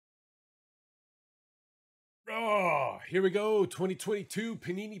Oh, here we go. 2022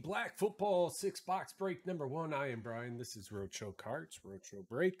 Panini Black Football 6-box break number 1. I am Brian. This is Roadshow Cards, Roadshow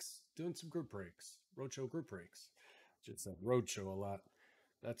Breaks. Doing some group breaks. Roadshow group breaks. Just said Roadshow a lot.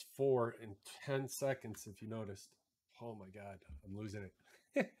 That's 4 in 10 seconds if you noticed. Oh my God, I'm losing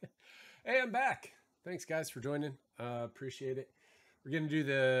it. Hey, I'm back. Thanks guys for joining. Appreciate it. We're going to do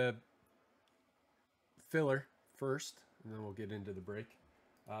the filler first, and then we'll get into the break.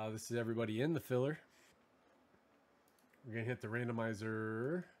 This is everybody in the filler. We're going to hit the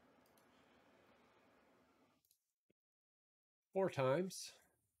randomizer 4 times.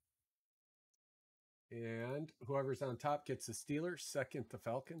 And whoever's on top gets the Steelers, second the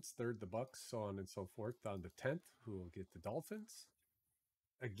Falcons, third the Bucks, so on and so forth, down to 10th, who will get the Dolphins.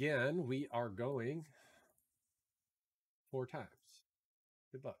 Again, we are going 4 times.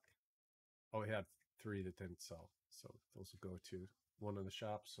 Good luck. Oh, we had 3 that didn't sell, so those will go to one of the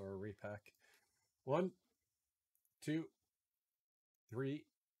shops or a repack. 1, 2, 3,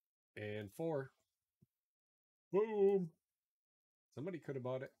 and 4. Boom. Somebody could have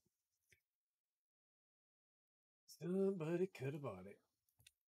bought it. Somebody could have bought it.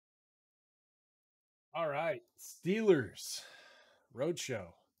 All right. Steelers.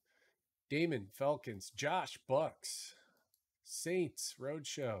 Roadshow. Damon, Falcons. Josh, Bucks. Saints,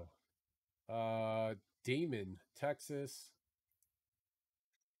 Roadshow. Damon, Texas.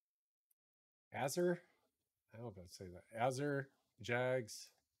 Azure. I don't know if I'd say that. Azure, Jags,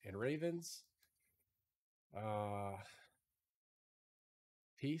 and Ravens.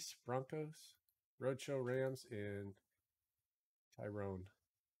 Peace, Broncos. Roadshow, Rams, and Tyrone,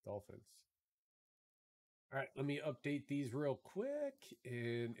 Dolphins. All right, let me update these real quick,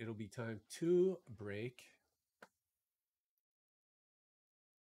 and it'll be time to break.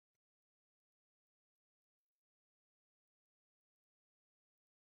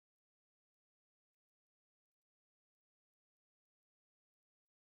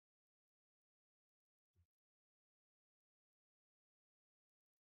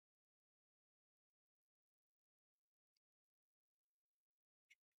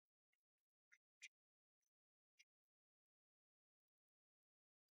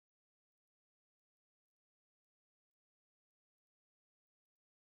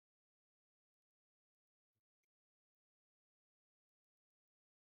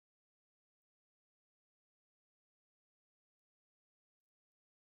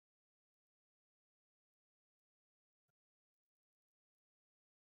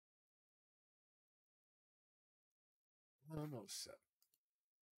 Almost.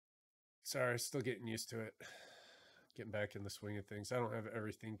 Sorry, still getting used to it. Getting back in the swing of things. I don't have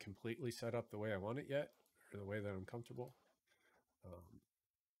everything completely set up the way I want it yet, or the way that I'm comfortable.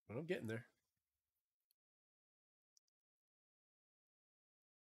 But I'm getting there.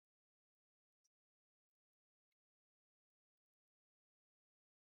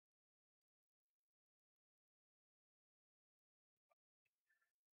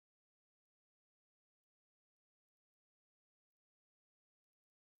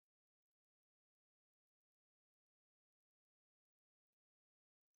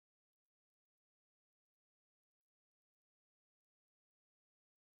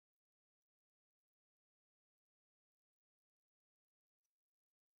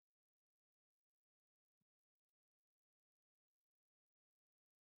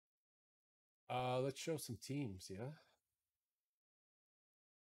 Let's show some teams, yeah?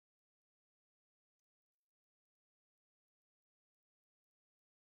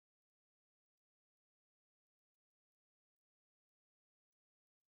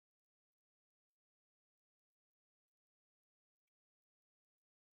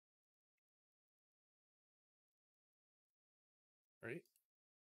 All right.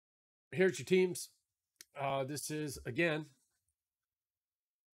 Here's your teams. This is, again,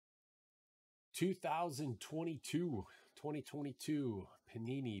 2022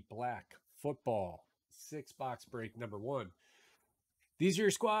 Panini Black Football 6-box break number 1. These are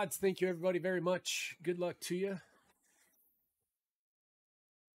your squads. Thank you, everybody, very much. Good luck to you.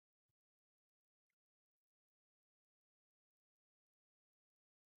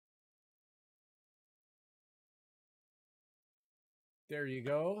 There you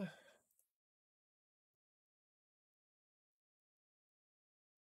go.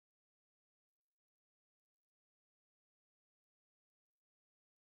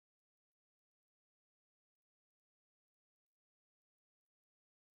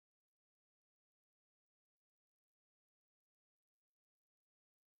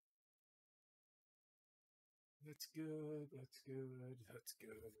 That's good. That's good. That's good.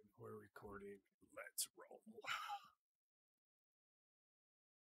 We're recording. Let's roll.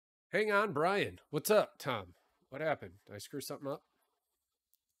 Hang on, Brian. What's up, Tom? What happened? Did I screw something up?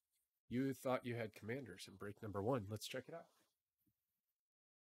 You thought you had Commanders in break number 1. Let's check it out.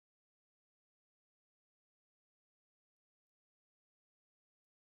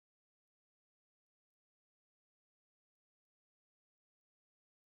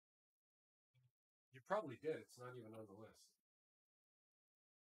 You probably did. It's not even on the list.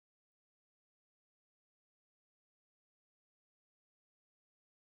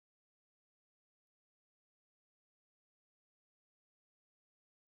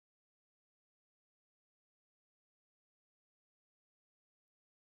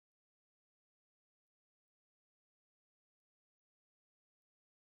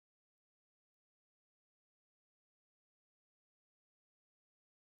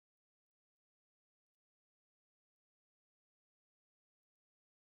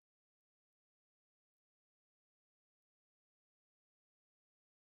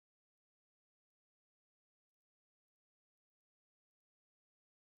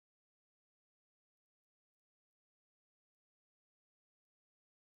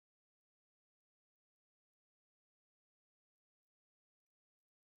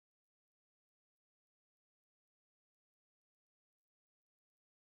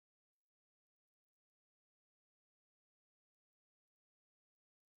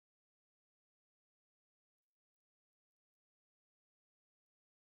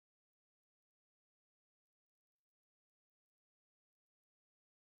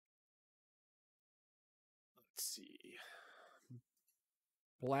 Let's see.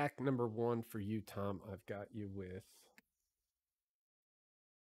 Black number 1 for you, Tom. I've got you with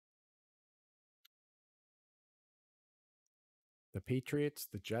the Patriots,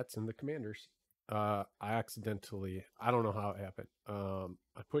 the Jets, and the Commanders. I don't know how it happened.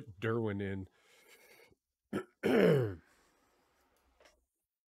 I put Derwin in. I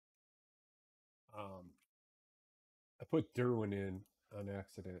put Derwin in on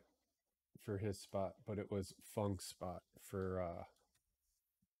accident for his spot, but it was Funk's spot for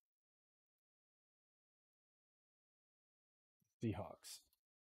Seahawks.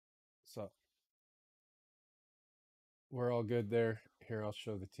 So we're all good there. Here, I'll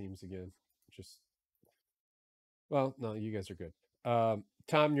show the teams again. Just well, no, you guys are good.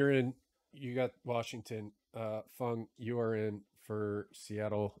 Tom, you're in. You got Washington. Fung, you are in for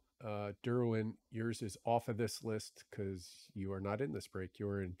Seattle. Derwin, yours is off of this list because you are not in this break. You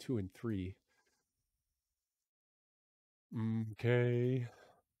are in 2 and 3. Okay.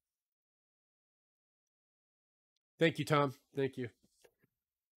 Thank you, Tom. Thank you.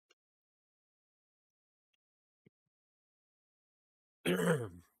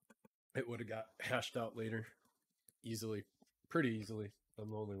 It would have got hashed out later easily, pretty easily. I'm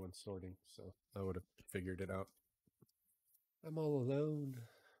the only one sorting, so I would have figured it out. I'm all alone.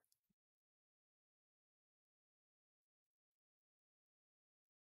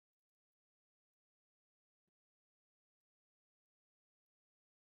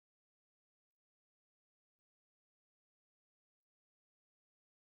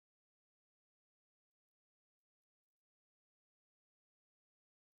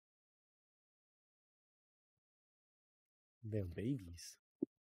 Damn babies.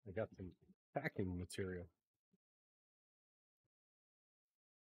 I got some packing material.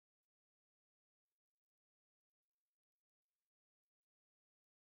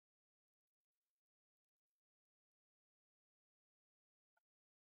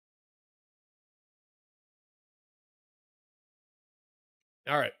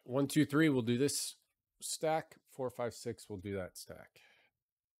 All right, 1, 2, 3. We'll do this stack. 4, 5, 6. We'll do that stack.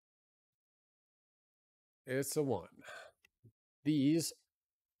 It's a 1. These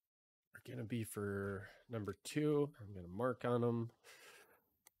are going to be for number 2. I'm going to mark on them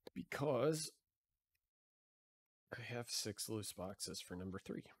because I have 6 loose boxes for number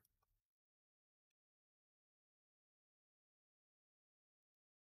 3.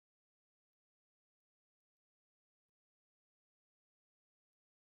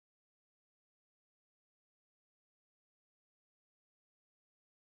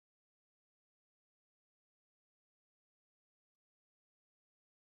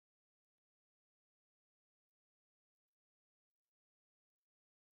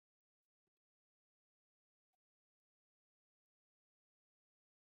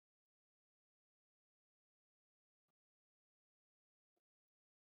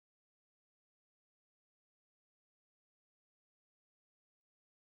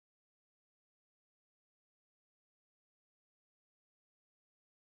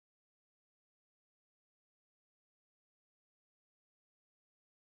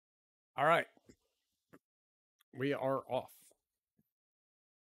 All right. We are off.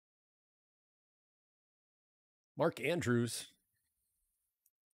 Mark Andrews.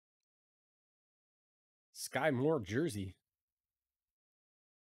 Sky Moore jersey.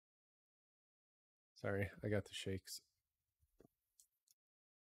 Sorry, I got the shakes.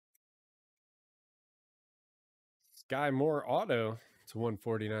 Sky Moore auto to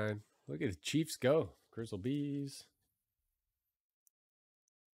 149. Look at the Chiefs go. Grizzle Bees.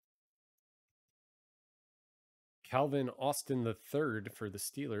 Calvin Austin III for the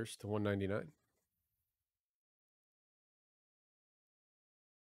Steelers to 199.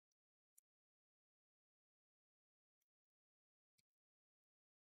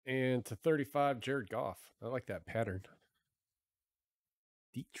 And to 35, Jared Goff. I like that pattern.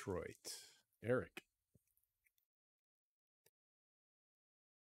 Detroit. Eric.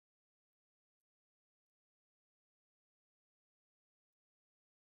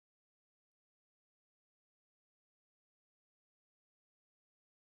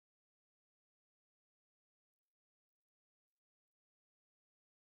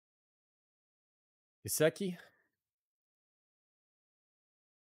 Iseki.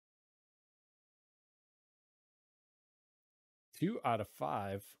 Two out of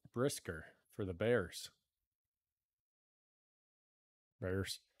 5, Brisker for the Bears.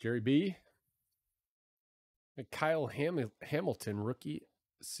 Bears. Jerry B. And Kyle Hamilton, rookie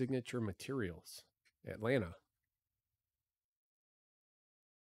signature materials. Atlanta.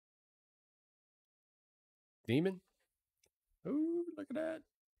 Demon. Ooh, look at that.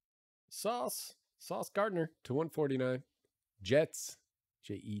 Sauce Gardner to 149. Jets.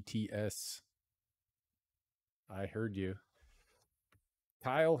 Jets. I heard you.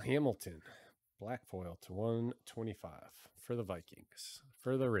 Kyle Hamilton. Black foil to 125 for the Vikings.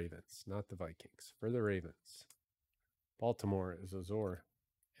 For the Ravens, not the Vikings. For the Ravens. Baltimore is Azor.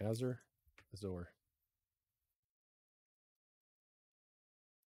 Azor.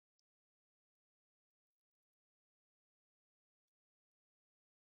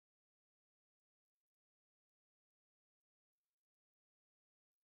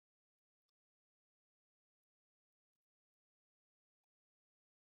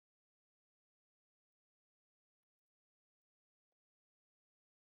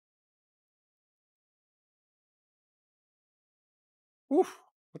 Oof,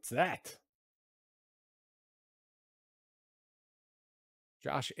 what's that?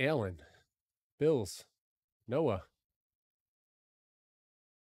 Josh Allen. Bills. Noah.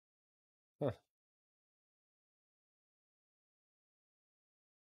 Huh.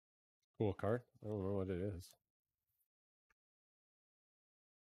 Cool card. I don't know what it is.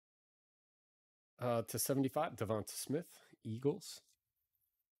 To 75, Devonta Smith. Eagles.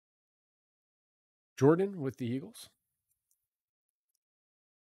 Jordan with the Eagles.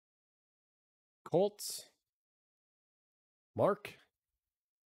 Colts. Mark.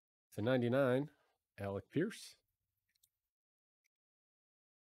 To 99, Alec Pierce.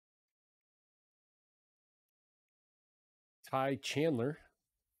 Ty Chandler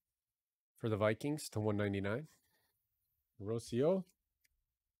for the Vikings to 199. Rocio.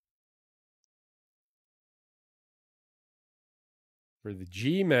 For the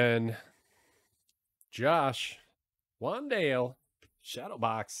G-Men, Josh Wandale. Shadow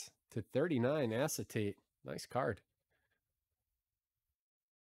box to 39, acetate. Nice card.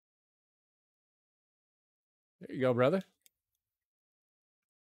 There you go, brother.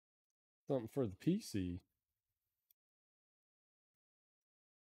 Something for the PC.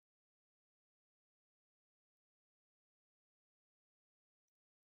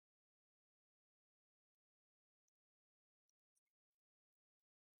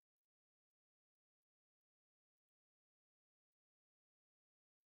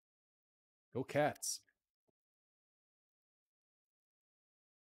 Go Cats.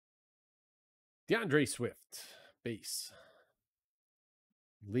 DeAndre Swift, base.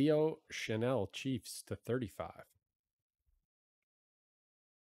 Leo Chanel, Chiefs to 35.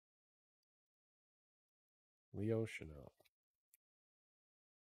 Leo Chanel.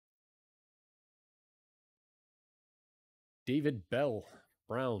 David Bell,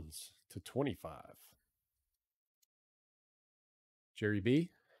 Browns to 25. Jerry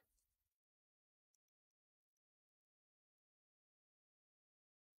B.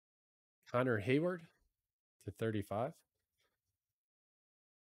 Connor Hayward to 35.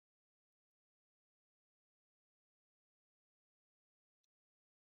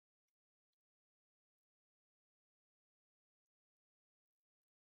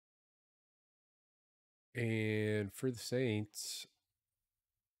 And for the Saints,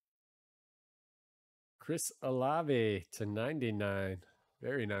 Chris Olave to 99.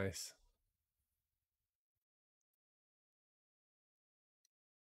 Very nice.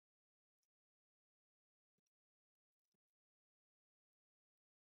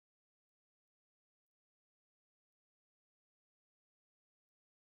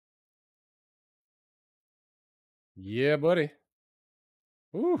 Yeah, buddy.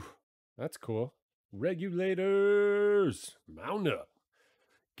 Ooh, that's cool. Regulators. Mount up.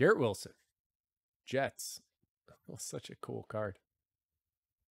 Garrett Wilson. Jets. Oh, such a cool card.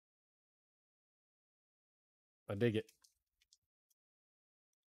 I dig it.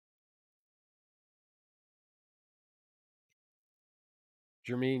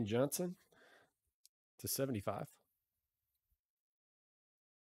 Jermaine Johnson to 75.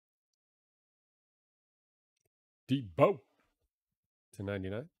 Debo to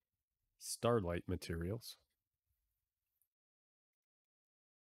 99. Starlight Materials.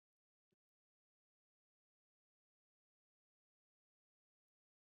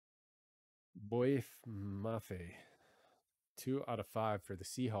 Boyf Mafe. 2/5 for the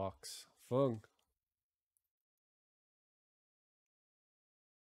Seahawks. Fung.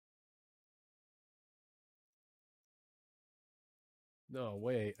 No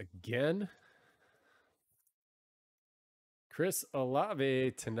way. Again? Chris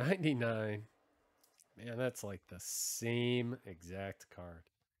Olave to 99. Man, that's like the same exact card.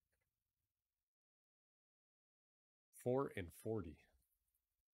 4 and 40.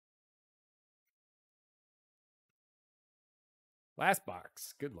 Last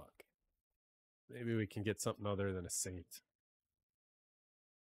box. Good luck. Maybe we can get something other than a Saint.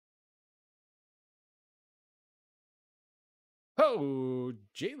 Oh,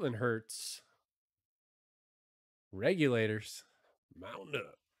 Jalen Hurts. Regulators. Mountain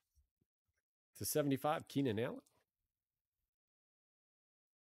up. To 75, Keenan Allen.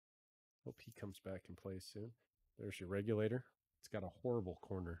 Hope he comes back and plays soon. There's your regulator. It's got a horrible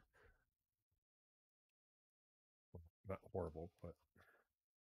corner. Not horrible, but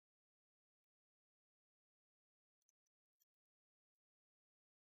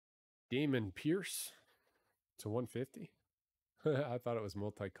Damon Pierce to 150. I thought it was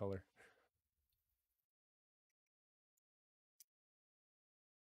multicolor.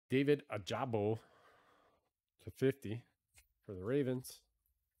 David Ajabo to 50 for the Ravens.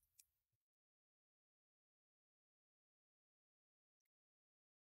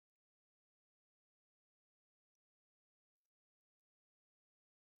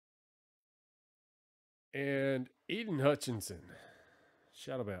 And Aiden Hutchinson,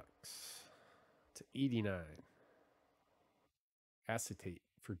 Shadowbox to 89. Acetate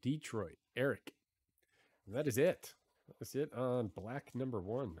for Detroit, Eric. And that is it. That's it on black number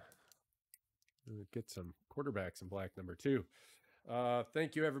 1. We'll get some quarterbacks in black number 2.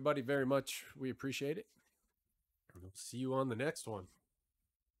 Thank you, everybody, very much. We appreciate it. And we'll see you on the next one.